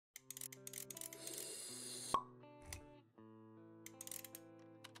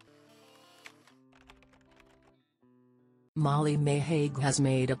Molly-Mae Hague has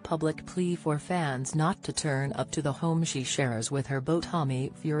made a public plea for fans not to turn up to the home she shares with her beau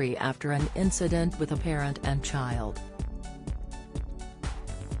Tommy Fury after an incident with a parent and child.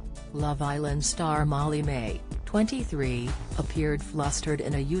 Love Island star Molly-Mae, 23, appeared flustered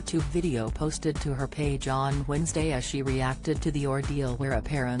in a YouTube video posted to her page on Wednesday as she reacted to the ordeal where a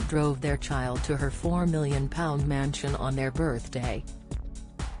parent drove their child to her £4 million mansion on their birthday.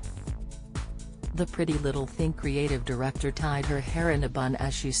 The Pretty Little Thing creative director tied her hair in a bun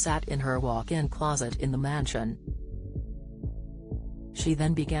as she sat in her walk-in closet in the mansion. She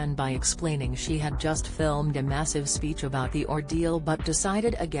then began by explaining she had just filmed a massive speech about the ordeal but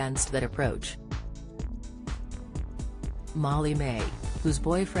decided against that approach. Molly-Mae, whose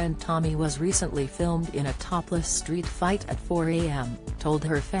boyfriend Tommy was recently filmed in a topless street fight at 4 a.m., told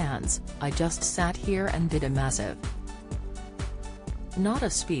her fans, "I just sat here and did a massive. Not a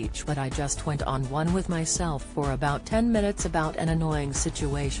speech, but I just went on one with myself for about 10 minutes about an annoying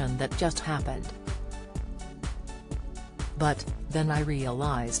situation that just happened. But, then I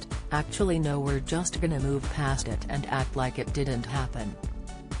realized, actually no, we're just gonna move past it and act like it didn't happen.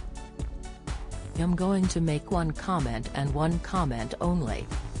 I'm going to make one comment and one comment only.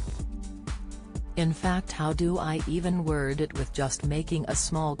 In fact, how do I even word it with just making a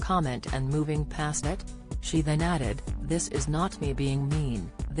small comment and moving past it?" She then added, "This is not me being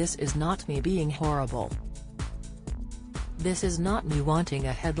mean, this is not me being horrible. This is not me wanting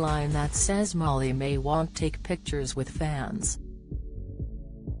a headline that says Molly-Mae won't take pictures with fans.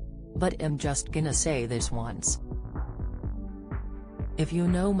 But I'm just gonna say this once. If you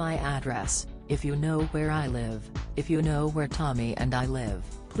know my address, if you know where I live, if you know where Tommy and I live,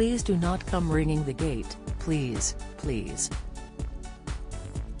 please do not come ringing the gate, please, please."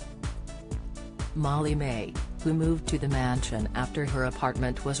 Molly-Mae, who moved to the mansion after her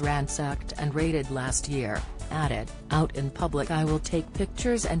apartment was ransacked and raided last year, added, "Out in public I will take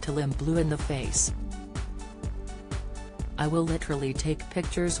pictures until I'm blue in the face. I will literally take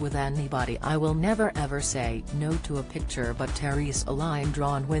pictures with anybody. I will never ever say no to a picture, but there's a line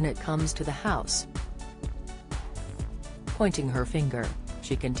drawn when it comes to the house." Pointing her finger,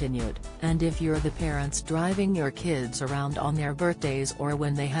 she continued, "And if you're the parents driving your kids around on their birthdays or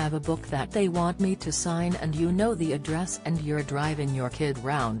when they have a book that they want me to sign and you know the address and you're driving your kid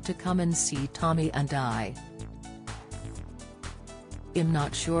round to come and see Tommy and I. I'm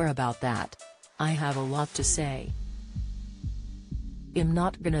not sure about that. I have a lot to say. I'm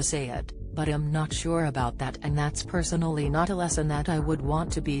not gonna say it, but I'm not sure about that, and that's personally not a lesson that I would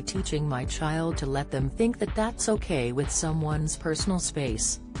want to be teaching my child, to let them think that that's okay with someone's personal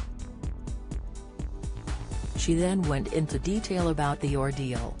space." She then went into detail about the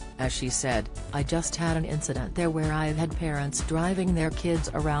ordeal, as she said, "I just had an incident there where I've had parents driving their kids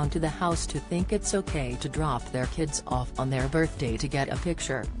around to the house to think it's okay to drop their kids off on their birthday to get a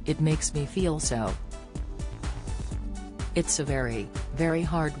picture. It makes me feel so. It's a very, very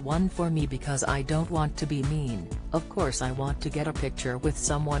hard one for me because I don't want to be mean. Of course I want to get a picture with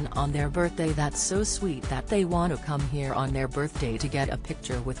someone on their birthday. That's so sweet that they want to come here on their birthday to get a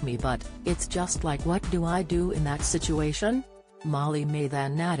picture with me, but it's just like, what do I do in that situation?" Molly-Mae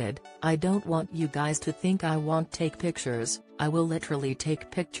then added, "I don't want you guys to think I won't take pictures. I will literally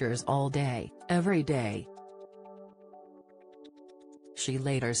take pictures all day, every day." She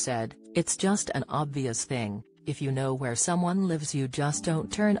later said, "It's just an obvious thing. If you know where someone lives, you just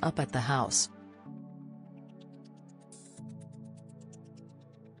don't turn up at the house.